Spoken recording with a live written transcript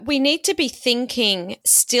We need to be thinking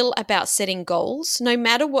still about setting goals. No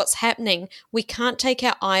matter what's happening, we can't take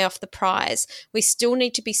our eye off the prize. We still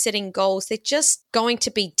need to be setting goals. They're just going to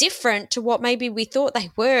be different to what maybe we thought they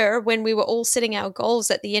were when we were all setting our goals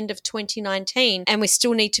at the end of 2019. And we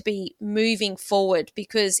still need to be moving forward,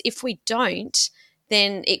 because if we don't,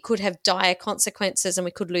 then it could have dire consequences and we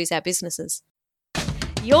could lose our businesses.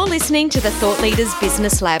 You're listening to the Thought Leaders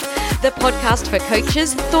Business Lab, the podcast for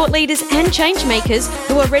coaches, thought leaders and change makers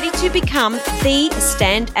who are ready to become the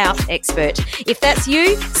standout expert. If that's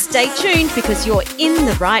you, stay tuned because you're in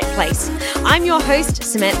the right place. I'm your host,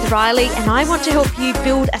 Samantha Riley, and I want to help you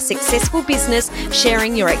build a successful business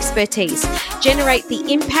sharing your expertise. Generate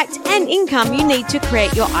the impact and income you need to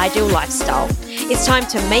create your ideal lifestyle. It's time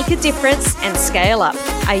to make a difference and scale up.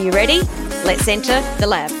 Are you ready? Let's enter the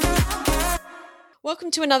lab.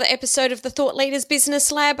 Welcome to another episode of the Thought Leaders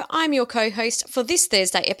Business Lab. I'm your co-host for this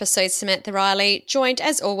Thursday episode, Samantha Riley, joined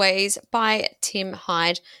as always by Tim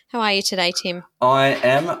Hyde. How are you today, Tim? I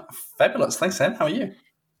am fabulous. Thanks, Sam. How are you?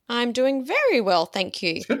 I'm doing very well, thank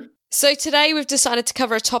you. Good. So today we've decided to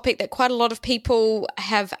cover a topic that quite a lot of people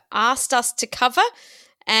have asked us to cover,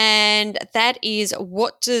 and that is,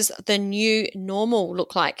 what does the new normal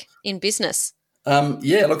look like in business?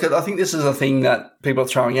 Look, I think this is a thing that people are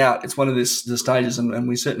throwing out. It's one of the stages, and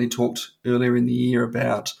we certainly talked earlier in the year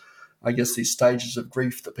about, I guess, these stages of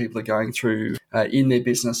grief that people are going through in their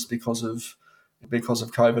business because of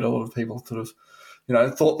COVID. A lot of people sort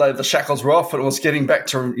of, thought the shackles were off, and it was getting back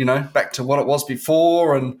to what it was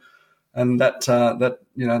before, and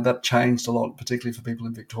that changed a lot, particularly for people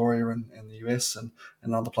in Victoria and the US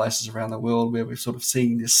and other places around the world where we're sort of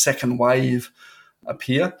seeing this second wave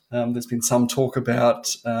appear. There's been some talk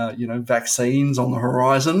about, vaccines on the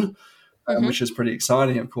horizon, which is pretty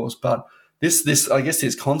exciting, of course. But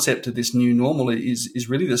this concept of this new normal is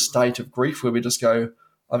really the state of grief where we just go,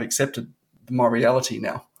 I've accepted my reality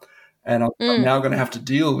now, and I'm now going to have to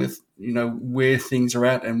deal with, where things are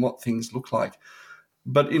at and what things look like.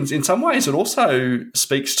 But in some ways, it also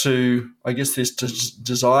speaks to, I guess, this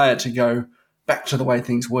desire to go back to the way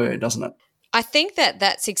things were, doesn't it? I think that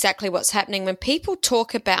that's exactly what's happening when people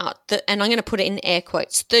talk about and I'm going to put it in air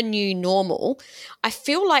quotes, the new normal. I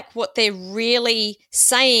feel like what they're really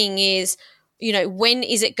saying is, when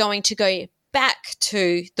is it going to go back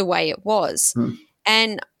to the way it was?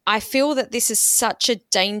 And I feel that this is such a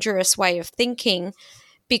dangerous way of thinking,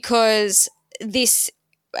 because this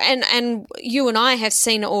and you and I have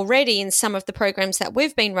seen it already in some of the programs that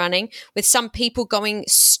we've been running, with some people going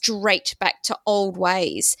straight back to old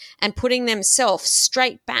ways and putting themselves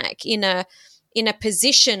straight back in a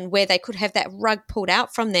position where they could have that rug pulled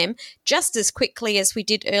out from them just as quickly as we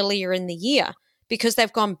did earlier in the year, because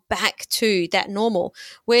they've gone back to that normal,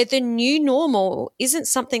 where the new normal isn't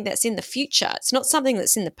something that's in the future. It's not something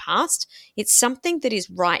that's in the past. It's something that is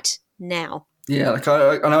right now. Yeah,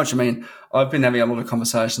 I know what you mean. I've been having a lot of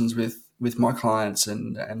conversations with my clients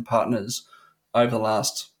and partners over the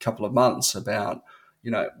last couple of months about,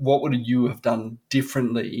 what would you have done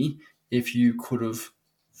differently if you could have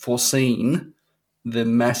foreseen the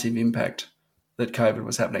massive impact that COVID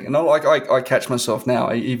was happening. And I catch myself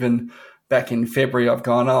now, even back in February, I've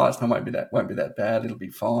gone, it won't be that bad. It'll be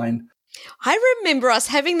fine. I remember us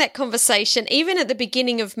having that conversation even at the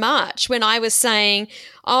beginning of March, when I was saying,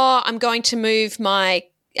 I'm going to move my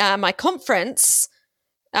conference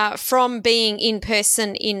from being in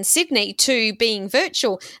person in Sydney to being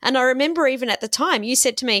virtual. And I remember even at the time you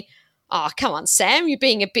said to me, "Oh, come on, Sam, you're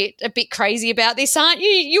being a bit crazy about this, aren't you?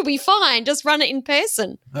 You'll be fine. Just run it in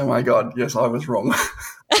person." Oh my God, yes, I was wrong.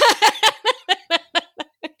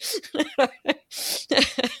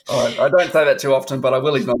 I don't say that too often, but I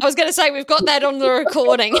will acknowledge. I was going to say, we've got that on the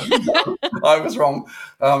recording. I was wrong.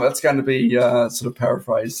 It's going to be sort of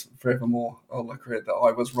paraphrased forevermore. I'll create the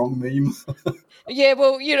 "I was wrong" meme. Yeah,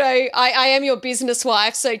 well, I am your business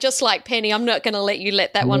wife, so just like Penny, I'm not going to let you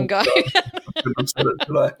let that one go.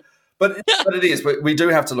 But it is. We do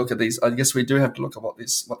have to look at these. I guess we do have to look at what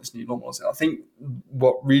this new normal is. I think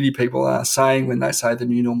what really people are saying when they say the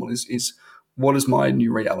new normal is what is my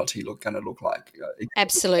new reality going to look like?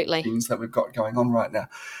 Absolutely. Things that we've got going on right now.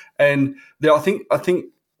 And I think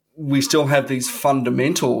we still have these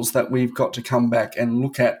fundamentals that we've got to come back and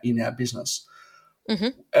look at in our business. Mm-hmm.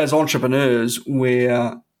 As entrepreneurs,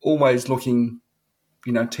 we're always looking,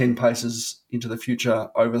 10 paces into the future,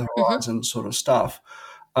 over the horizon sort of stuff,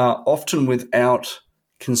 often without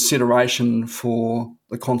consideration for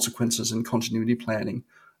the consequences and continuity planning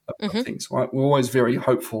of things, right? We're always very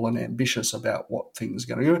hopeful and ambitious about what things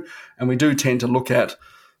are going to do, and we do tend to look at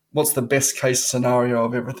what's the best case scenario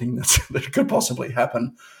of everything that could possibly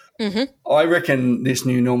happen. Mm-hmm. I reckon this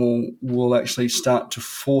new normal will actually start to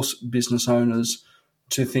force business owners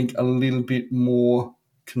to think a little bit more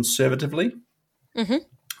conservatively, Mm-hmm.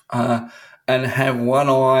 uh, and have one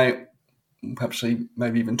eye, perhaps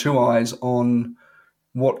maybe even two eyes, on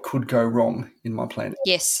what could go wrong in my planning.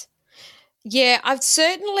 Yes. Yeah, I've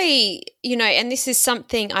certainly, and this is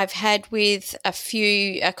something I've had with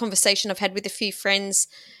a conversation I've had with a few friends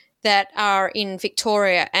that are in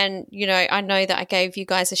Victoria. And, I know that I gave you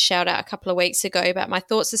guys a shout out a couple of weeks ago, but my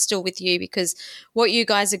thoughts are still with you because what you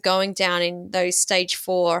guys are going down in those stage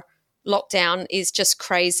 4 lockdown is just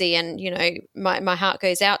crazy. And, my heart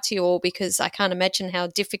goes out to you all because I can't imagine how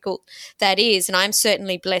difficult that is. And I'm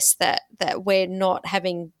certainly blessed that we're not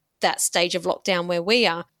having that stage of lockdown where we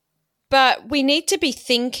are. But we need to be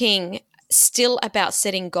thinking still about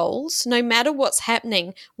setting goals. No matter what's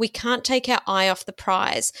happening, we can't take our eye off the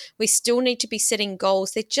prize. We still need to be setting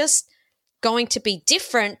goals. They're just going to be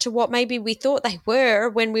different to what maybe we thought they were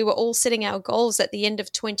when we were all setting our goals at the end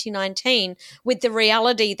of 2019, with the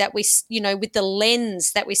reality that with the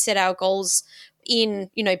lens that we set our goals in,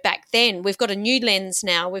 back then. We've got a new lens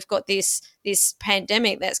now. We've got this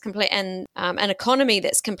pandemic that's complete and an economy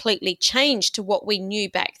that's completely changed to what we knew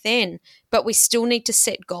back then. But we still need to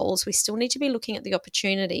set goals. We still need to be looking at the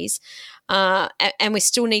opportunities, and we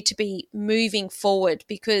still need to be moving forward,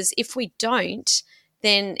 because if we don't,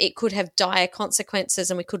 then it could have dire consequences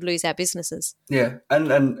and we could lose our businesses. Yeah, and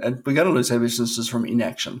we're going to lose our businesses from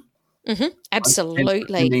inaction. Mm-hmm.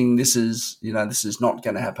 Absolutely. Meaning this is not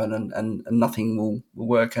going to happen, and nothing will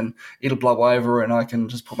work, and it'll blow over, and I can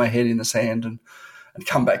just put my head in the sand and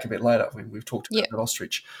come back a bit later. We've talked about that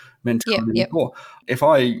ostrich mentality before. If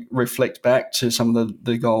I reflect back to some of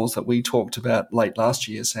the goals that we talked about late last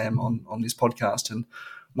year, Sam, on this podcast, and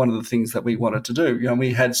one of the things that we wanted to do,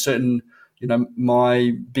 we had certain,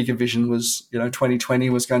 my bigger vision was, 2020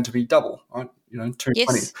 was going to be double, right? 220.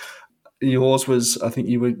 Yes. Yours was, I think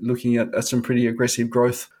you were looking at some pretty aggressive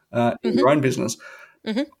growth in your own business.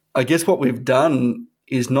 Mm-hmm. I guess what we've done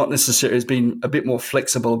is not necessarily, has been a bit more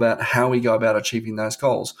flexible about how we go about achieving those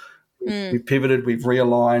goals. We've pivoted, we've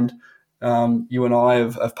realigned. You and I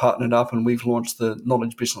have partnered up, and we've launched the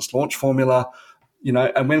Knowledge Business Launch Formula.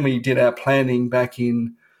 And when we did our planning back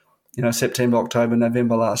in, September, October,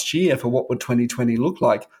 November last year for what would 2020 look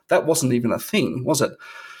like, that wasn't even a thing, was it?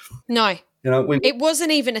 No. It wasn't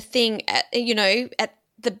even a thing at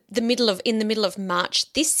the middle of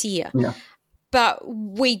March this year. Yeah. But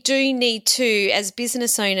we do need to, as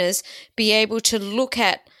business owners, be able to look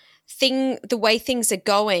at the way things are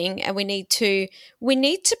going, and we need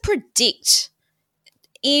to predict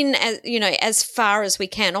as far as we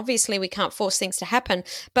can. Obviously, we can't force things to happen,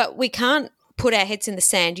 but we can't put our heads in the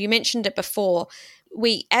sand. You mentioned it before.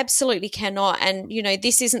 We absolutely cannot. And,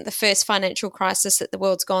 this isn't the first financial crisis that the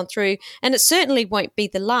world's gone through, and it certainly won't be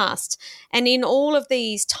the last. And in all of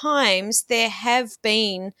these times, there have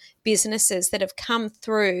been businesses that have come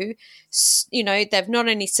through, they've not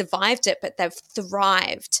only survived it, but they've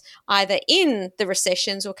thrived either in the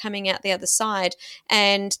recessions or coming out the other side.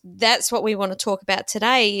 And that's what we want to talk about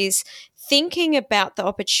today, is thinking about the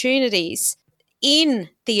opportunities in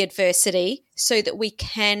the adversity so that we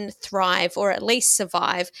can thrive, or at least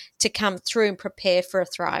survive, to come through and prepare for a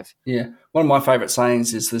thrive. Yeah. One of my favourite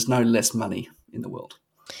sayings is there's no less money in the world.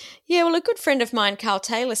 Yeah, well, a good friend of mine, Carl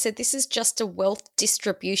Taylor, said this is just a wealth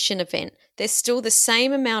distribution event. There's still the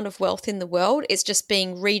same amount of wealth in the world. It's just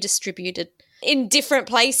being redistributed in different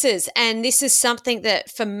places. And this is something that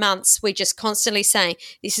for months we're just constantly saying,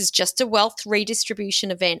 this is just a wealth redistribution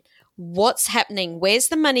event. What's happening? Where's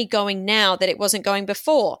the money going now that it wasn't going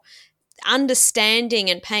before? Understanding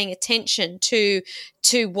and paying attention to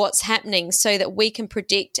what's happening so that we can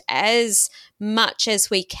predict as much as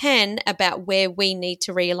we can about where we need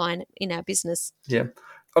to realign in our business. Yeah.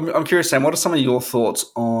 I'm curious, Sam, what are some of your thoughts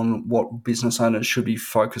on what business owners should be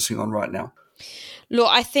focusing on right now? Look,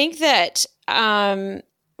 I think that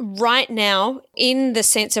right now, in the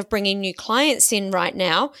sense of bringing new clients in right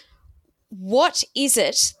now, what is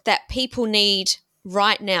it that people need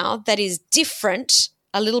right now that is different,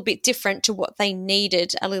 a little bit different to what they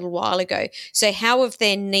needed a little while ago? So how have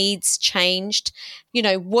their needs changed?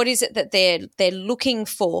 What is it that they're looking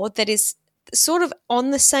for that is sort of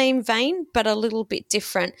on the same vein but a little bit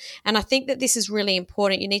different? And I think that this is really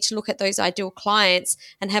important. You need to look at those ideal clients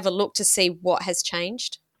and have a look to see what has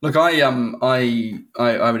changed. Look, I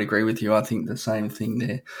would agree with you. I think the same thing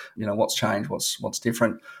there. What's changed, what's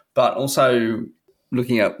different, but also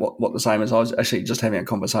looking at what the same is. I was actually just having a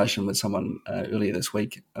conversation with someone earlier this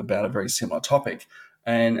week about a very similar topic,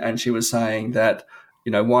 and she was saying that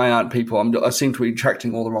why aren't people? I seem to be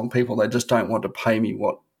attracting all the wrong people. They just don't want to pay me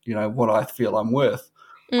what what I feel I'm worth.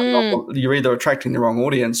 Mm. You're either attracting the wrong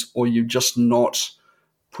audience, or you've just not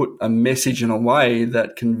put a message in a way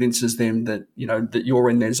that convinces them that that you're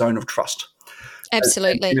in their zone of trust.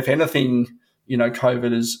 Absolutely. And if anything,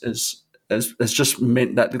 COVID has just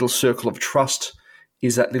meant that little circle of trust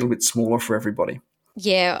is that little bit smaller for everybody.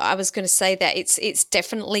 Yeah, I was going to say that it's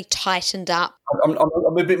definitely tightened up. I'm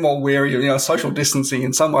a bit more wary of, social distancing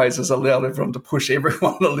in some ways has allowed everyone to push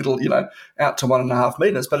everyone a little, out to 1.5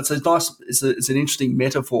 meters. But it's an interesting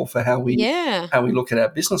metaphor for how we look at our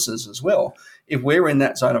businesses as well. If we're in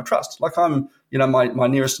that zone of trust, like I'm, my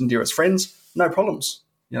nearest and dearest friends, no problems,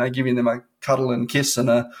 giving them a cuddle and kiss and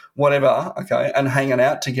a whatever, okay, and hanging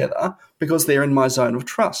out together because they're in my zone of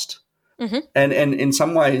trust. Mm-hmm. And in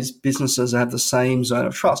some ways, businesses have the same zone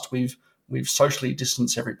of trust. We've socially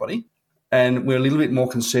distanced everybody, and we're a little bit more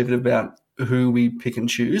conservative about who we pick and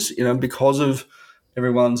choose. Because of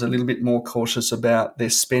everyone's a little bit more cautious about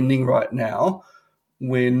their spending right now.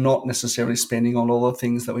 We're not necessarily spending on all the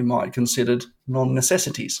things that we might have considered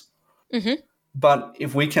non-necessities. Mm-hmm. But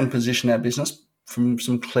if we can position our business from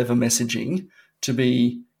some clever messaging to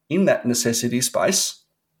be in that necessity space,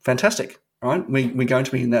 fantastic. Right, we're going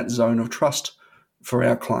to be in that zone of trust for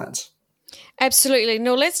our clients. Absolutely.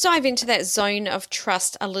 Now, let's dive into that zone of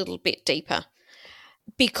trust a little bit deeper,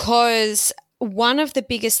 because one of the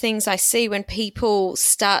biggest things I see when people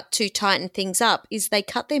start to tighten things up is they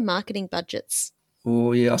cut their marketing budgets.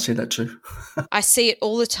 Oh, yeah, I see that too. I see it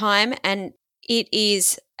all the time, and it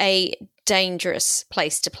is a dangerous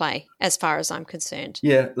place to play as far as I'm concerned.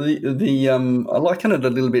 Yeah, I liken it a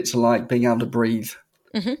little bit to like being able to breathe.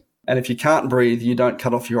 Mm-hmm. And if you can't breathe, you don't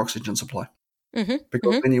cut off your oxygen supply,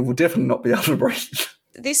 because then you will definitely not be able to breathe.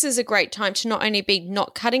 This is a great time to not only be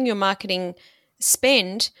not cutting your marketing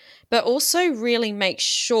spend, but also really make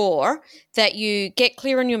sure that you get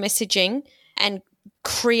clear on your messaging and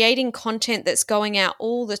creating content that's going out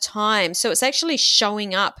all the time. So it's actually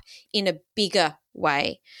showing up in a bigger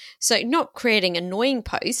way. So not creating annoying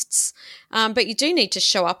posts, but you do need to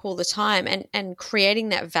show up all the time and creating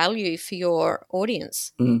that value for your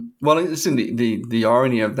audience. Well, listen, the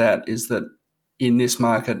irony of that is that in this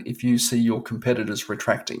market, if you see your competitors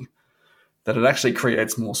retracting, that it actually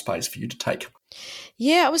creates more space for you to take.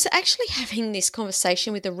 Yeah, I was actually having this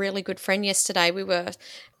conversation with a really good friend yesterday. We were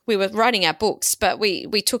writing our books, but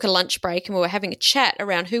we took a lunch break and we were having a chat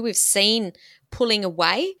around who we've seen pulling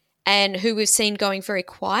away and who we've seen going very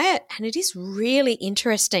quiet. And it is really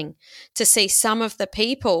interesting to see some of the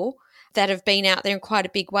people that have been out there in quite a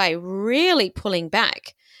big way really pulling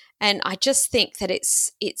back. And I just think that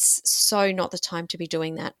it's so not the time to be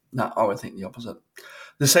doing that. No, I would think the opposite.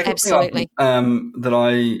 The second Absolutely. thing that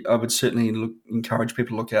I would certainly encourage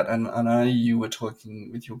people to look at, and I know you were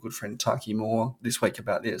talking with your good friend Taki Moore this week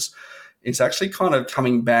about this, is actually kind of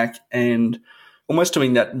coming back and almost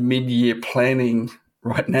doing that mid-year planning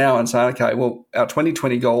right now and saying, okay, well, our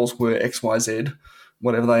 2020 goals were X, Y, Z,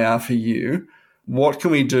 whatever they are for you. What can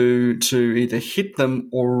we do to either hit them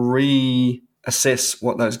or reassess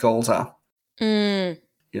what those goals are?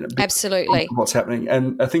 Absolutely. What's happening.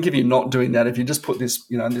 And I think if you're not doing that, if you just put this,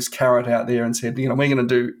 this carrot out there and said, we're going to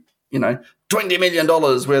do, $20 million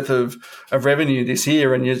worth of revenue this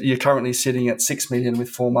year, and you're currently sitting at $6 million with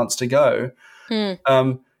 4 months to go,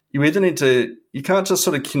 you either you can't just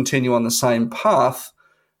sort of continue on the same path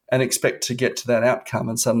and expect to get to that outcome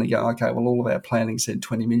and suddenly go, okay, well, all of our planning said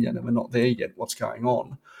 20 million and we're not there yet. What's going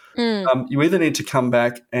on? You either need to come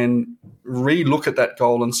back and re-look at that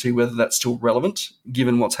goal and see whether that's still relevant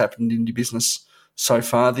given what's happened in your business so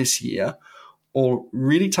far this year, or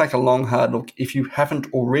really take a long, hard look, if you haven't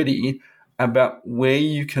already, about where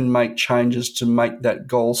you can make changes to make that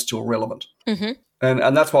goal still relevant. Mm-hmm.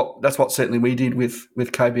 And that's what certainly we did with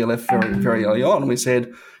KBLF very, very early on. We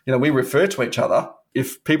said, we refer to each other.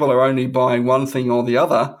 If people are only buying one thing or the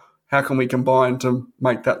other, how can we combine to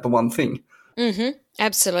make that the one thing? Mm-hmm.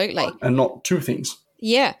 Absolutely. And not two things.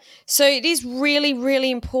 Yeah. So it is really,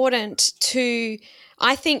 really important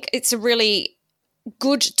I think it's a really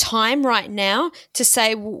good time right now to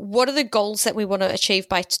say, what are the goals that we want to achieve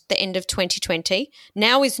by the end of 2020?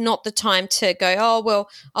 Now is not the time to go, oh, well,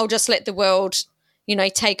 I'll just let the world,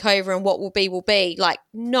 take over and what will be. Like,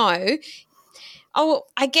 no. Oh,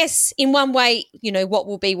 I guess in one way, what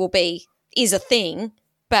will be is a thing,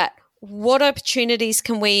 but what opportunities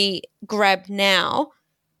can we grab now?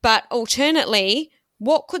 But alternately,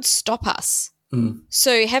 what could stop us?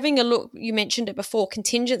 So having a look, you mentioned it before,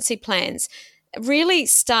 contingency plans, really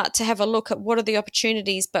start to have a look at what are the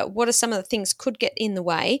opportunities, but what are some of the things could get in the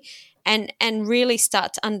way, and really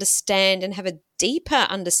start to understand and have a deeper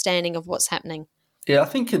understanding of what's happening. Yeah, I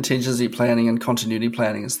think contingency planning and continuity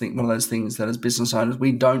planning is one of those things that as business owners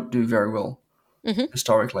we don't do very well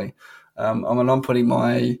historically. I'm putting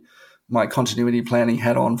my continuity planning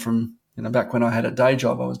hat on from back when I had a day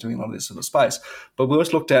job. I was doing a lot of this sort of space, but we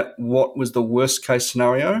always looked at what was the worst case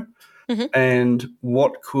scenario and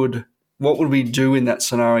what would we do in that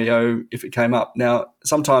scenario if it came up. Now,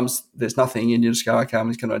 sometimes there's nothing and you just go, okay, I'm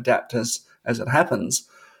just going to adapt as it happens.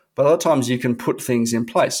 But other times you can put things in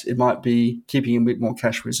place. It might be keeping a bit more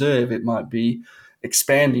cash reserve. It might be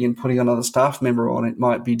expanding and putting another staff member on. It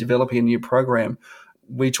might be developing a new program.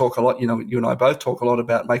 We talk a lot, you and I both talk a lot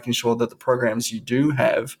about making sure that the programs you do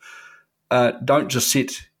have don't just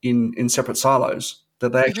sit in separate silos,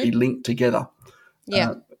 that they actually link together.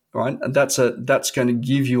 Yeah. Right. And that's going to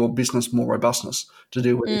give your business more robustness to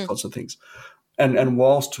deal with these sorts of things. And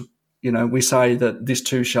whilst we say that this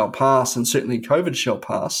too shall pass, and certainly COVID shall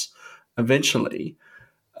pass eventually,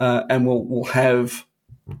 and we'll have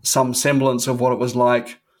some semblance of what it was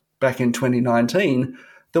like back in 2019,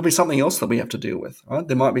 there'll be something else that we have to deal with. Right?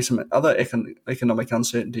 There might be some other economic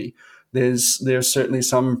uncertainty. There's certainly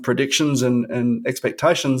some predictions and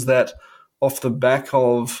expectations that off the back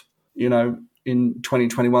of, in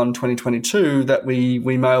 2021, 2022, that we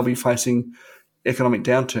may all be facing economic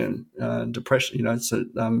downturn,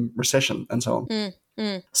 depression, recession and so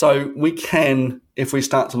on. So we can, if we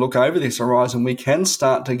start to look over this horizon, we can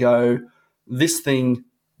start to go, this thing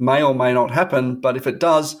may or may not happen, but if it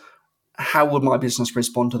does, how would my business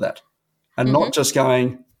respond to that? And not just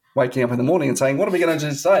waking up in the morning and saying, what are we going to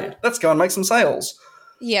do today? Let's go and make some sales.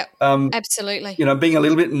 Yeah, absolutely. Being a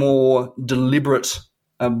little bit more deliberate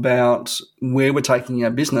about where we're taking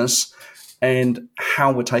our business and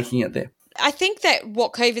how we're taking it there. I think that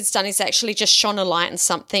what COVID's done is actually just shone a light on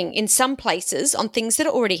something in some places on things that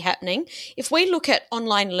are already happening. If we look at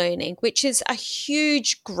online learning, which is a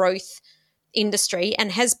huge growth industry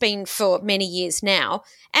and has been for many years now,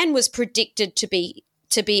 and was predicted to be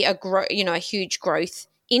a huge growth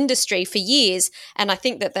industry for years, and I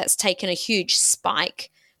think that that's taken a huge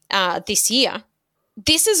spike this year.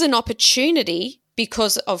 This is an opportunity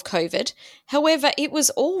because of COVID. However, it was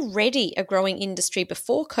already a growing industry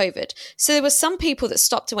before COVID. So there were some people that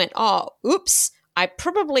stopped and went, oh, oops, I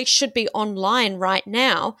probably should be online right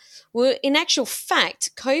now. Well, in actual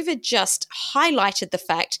fact, COVID just highlighted the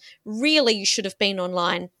fact, really, you should have been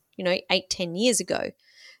online, 8-10 years ago.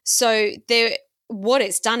 So what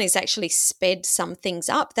it's done is actually sped some things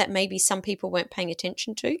up that maybe some people weren't paying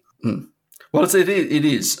attention to. Well, it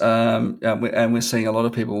is. And we're seeing a lot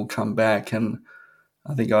of people come back, and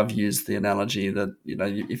I think I've used the analogy that,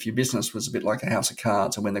 if your business was a bit like a house of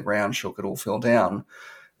cards and when the ground shook, it all fell down.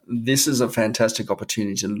 This is a fantastic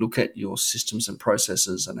opportunity to look at your systems and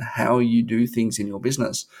processes and how you do things in your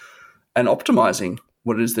business and optimizing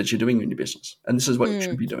what it is that you're doing in your business. And this is what you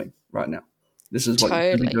should be doing right now. This is what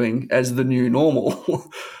you should be doing as the new normal.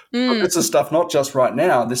 This is stuff not just right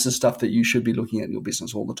now. This is stuff that you should be looking at in your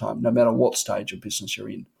business all the time, no matter what stage of business you're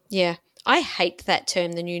in. Yeah. I hate that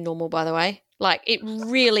term, the new normal, by the way. Like, it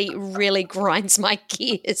really, really grinds my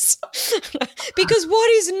gears. Because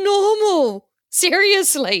what is normal?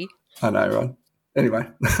 Seriously. I know, right? Anyway.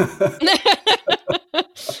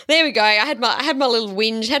 There we go. I had my little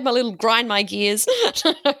whinge, had my little grind my gears.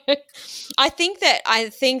 I think that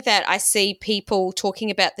I see people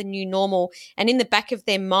talking about the new normal, and in the back of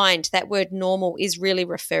their mind, that word normal is really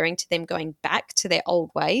referring to them going back to their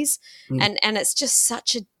old ways. And it's just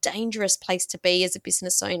such a dangerous place to be as a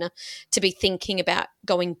business owner, to be thinking about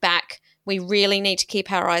going back. We really need to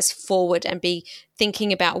keep our eyes forward and be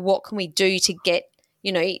thinking about what can we do to get,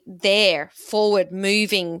 there, forward,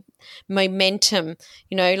 moving momentum.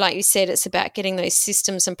 Like you said, it's about getting those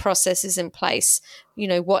systems and processes in place.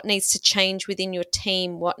 What needs to change within your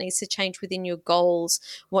team, what needs to change within your goals,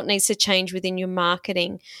 what needs to change within your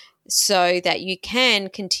marketing so that you can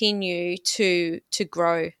continue to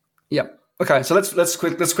grow. Yep. Okay, so let's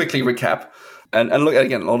quickly recap. And look,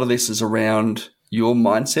 again, a lot of this is around your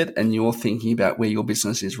mindset and your thinking about where your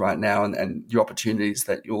business is right now and your opportunities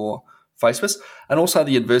that you're faced with, and also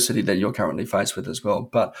the adversity that you're currently faced with as well.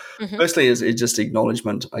 But firstly, is just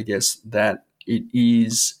acknowledgement, I guess, that it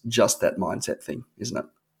is just that mindset thing, isn't it?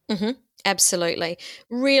 Mm-hmm. Absolutely.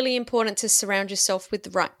 Really important to surround yourself with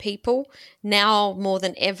the right people now more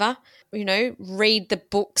than ever. Read the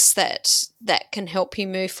books that can help you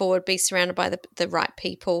move forward, be surrounded by the right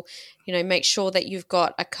people. Make sure that you've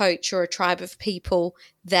got a coach or a tribe of people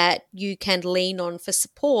that you can lean on for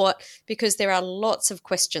support, because there are lots of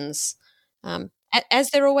questions, as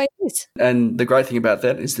there always is. And the great thing about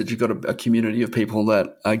that is that you've got a community of people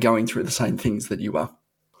that are going through the same things that you are.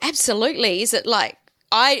 Absolutely. Is it like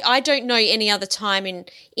I don't know any other time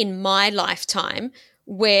in my lifetime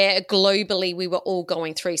where globally we were all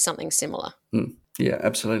going through something similar. Yeah,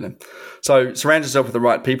 absolutely. So surround yourself with the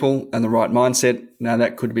right people and the right mindset. Now,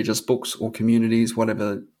 that could be just books or communities,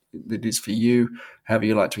 whatever it is for you, however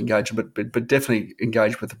you like to engage, but definitely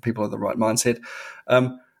engage with the people of the right mindset.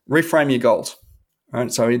 Reframe your goals.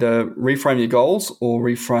 Right? So either reframe your goals or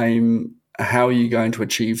reframe how are you going to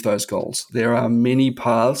achieve those goals. There are many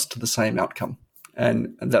paths to the same outcome,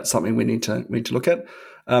 and that's something we need to look at.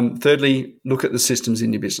 Thirdly, look at the systems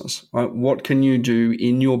in your business. Right? What can you do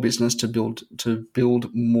in your business to build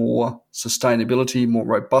more sustainability, more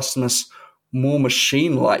robustness, more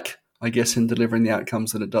machine-like, I guess, in delivering the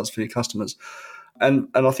outcomes that it does for your customers. And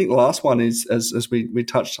I think the last one is, as we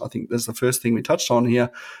touched, I think that's the first thing we touched on here,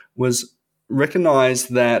 was recognize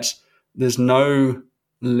that there's no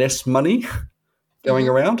less money going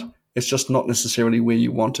around. It's just not necessarily where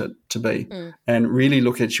you want it to be. And really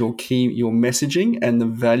look at your messaging and the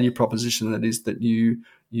value proposition that is that you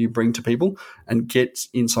bring to people, and get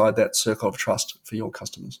inside that circle of trust for your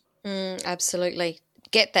customers. Absolutely.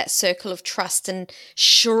 Get that circle of trust and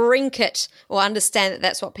shrink it, or understand that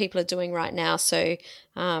that's what people are doing right now. So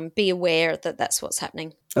be aware that that's what's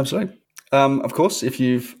happening. Absolutely. Of course, if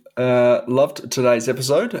you've loved today's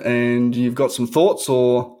episode and you've got some thoughts,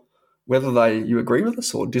 or whether you agree with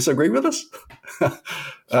us or disagree with us,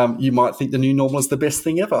 you might think the new normal is the best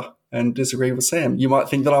thing ever and disagree with Sam. You might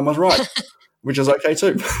think that I was right, which is okay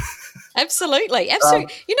too. Absolutely.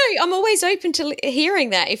 I'm always open to hearing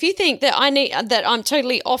that. If you think that I'm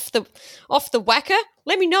totally off the whacker,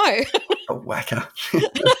 let me know. A whacker.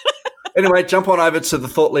 Anyway, jump on over to the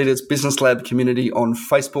Thought Leaders Business Lab community on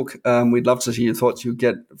Facebook. We'd love to hear your thoughts. You'll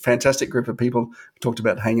get a fantastic group of people. We talked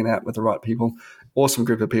about hanging out with the right people. Awesome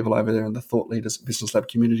group of people over there in the Thought Leaders Business Lab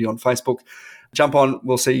community on Facebook. Jump on.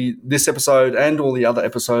 We'll see this episode and all the other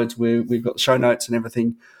episodes where we've got show notes and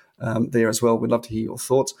everything there as well. We'd love to hear your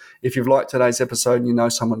thoughts. If you've liked today's episode and you know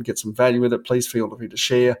someone gets some value with it, please feel free to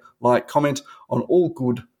share, like, comment on all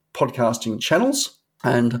good podcasting channels.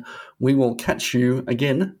 And we will catch you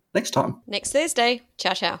again next time. Next Thursday.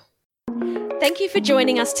 Ciao, ciao. Thank you for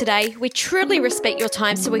joining us today. We truly respect your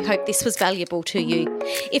time, so we hope this was valuable to you.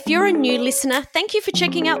 If you're a new listener, thank you for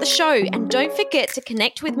checking out the show. And don't forget to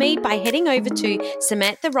connect with me by heading over to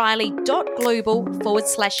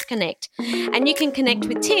samanthariley.global/connect. And you can connect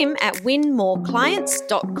with Tim at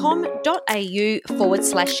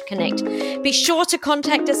winmoreclients.com.au/connect. Be sure to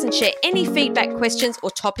contact us and share any feedback, questions, or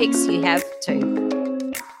topics you have too.